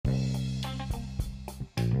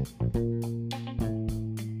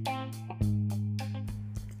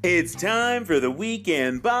It's time for the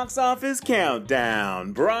weekend box office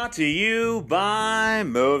countdown, brought to you by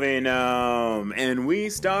Movie Gnome, and we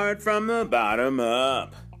start from the bottom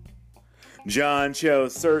up. John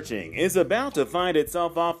Cho's Searching is about to find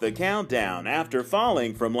itself off the countdown after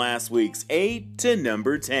falling from last week's 8 to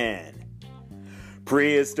number 10.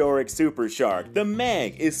 Prehistoric Super Shark, The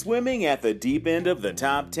Meg, is swimming at the deep end of the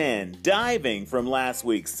top 10, diving from last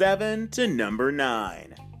week's 7 to number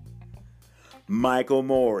 9. Michael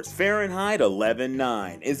Moore's Fahrenheit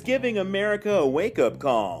 11/9 is giving America a wake-up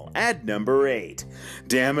call at number 8.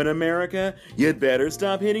 Damn it, America, you'd better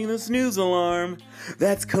stop hitting the snooze alarm.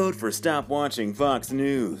 That's code for stop watching Fox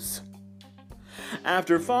News.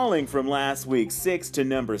 After falling from last week's 6 to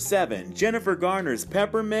number 7, Jennifer Garner's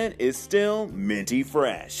Peppermint is still minty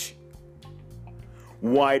fresh.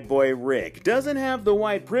 White Boy Rick doesn't have the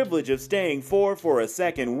white privilege of staying 4 for a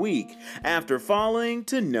second week after falling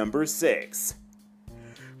to number 6.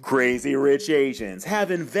 Crazy Rich Asians have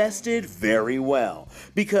invested very well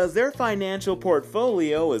because their financial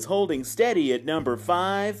portfolio is holding steady at number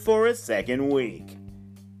 5 for a second week.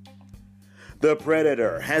 The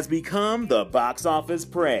Predator has become the box office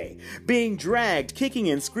prey, being dragged kicking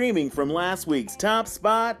and screaming from last week's top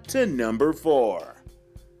spot to number 4.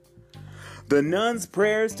 The Nun's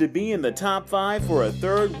prayers to be in the top 5 for a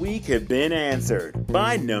third week have been answered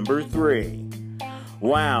by number 3.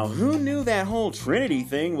 Wow, who knew that whole Trinity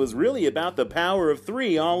thing was really about the power of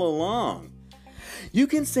 3 all along? You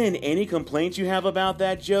can send any complaints you have about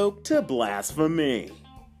that joke to Blasphemy.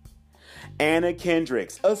 Anna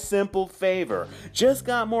Kendrick's A Simple Favor just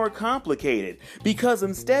got more complicated because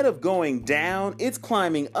instead of going down, it's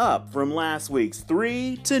climbing up from last week's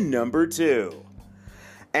 3 to number 2.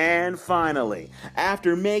 And finally,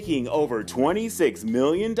 after making over $26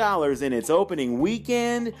 million in its opening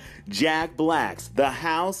weekend, Jack Black's The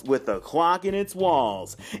House with a Clock in Its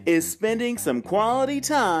Walls is spending some quality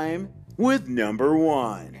time with number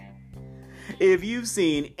 1. If you've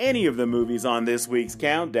seen any of the movies on this week's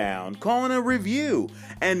countdown, call in a review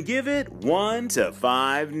and give it 1 to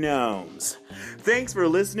 5 gnomes. Thanks for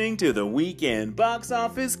listening to the Weekend Box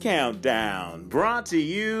Office Countdown, brought to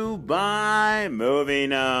you by Movie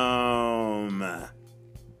Gnome.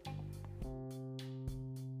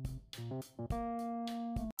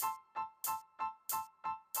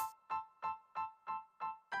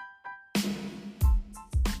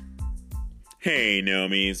 Hey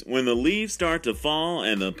Gnomies, when the leaves start to fall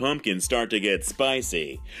and the pumpkins start to get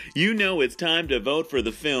spicy, you know it's time to vote for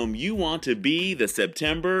the film you want to be the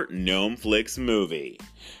September Gnomeflix movie.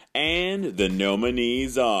 And the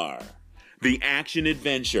nominees are the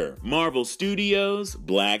action-adventure Marvel Studios'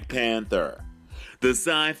 Black Panther, the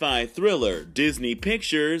sci-fi thriller Disney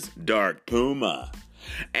Pictures' Dark Puma,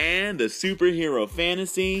 and the superhero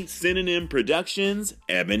fantasy Synonym Productions'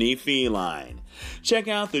 Ebony Feline. Check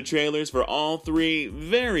out the trailers for all 3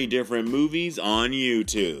 very different movies on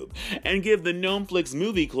YouTube, and give the Gnomeflix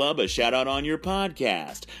Movie Club a shout out on your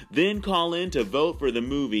podcast. Then call in to vote for the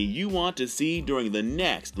movie you want to see during the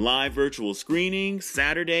next live virtual screening,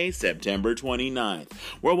 Saturday, September 29th,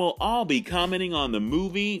 where we'll all be commenting on the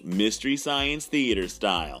movie Mystery Science Theater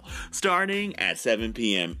style, starting at 7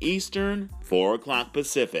 p.m. Eastern, 4 o'clock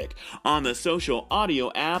Pacific, on the social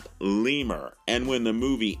audio app Lemur. And when the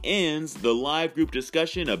movie ends, the live group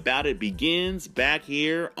discussion about it begins back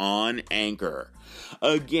here on Anchor.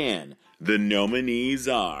 Again, the nominees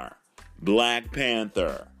are Black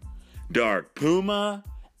Panther, Dark Puma,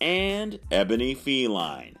 and Ebony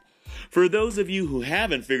Feline. For those of you who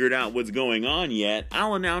haven't figured out what's going on yet,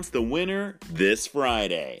 I'll announce the winner this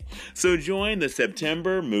Friday. So join the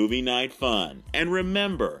September movie night fun. And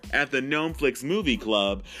remember, at the Gnomeflix Movie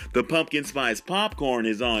Club, the pumpkin spice popcorn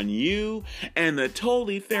is on you, and the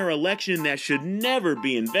totally fair election that should never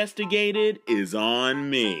be investigated is on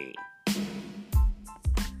me.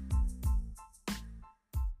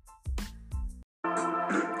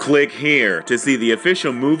 Click here to see the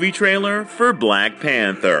official movie trailer for Black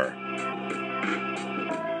Panther.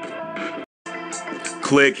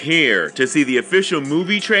 Click here to see the official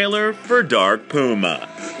movie trailer for Dark Puma.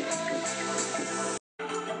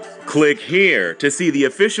 Click here to see the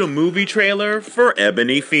official movie trailer for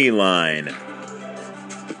Ebony Feline.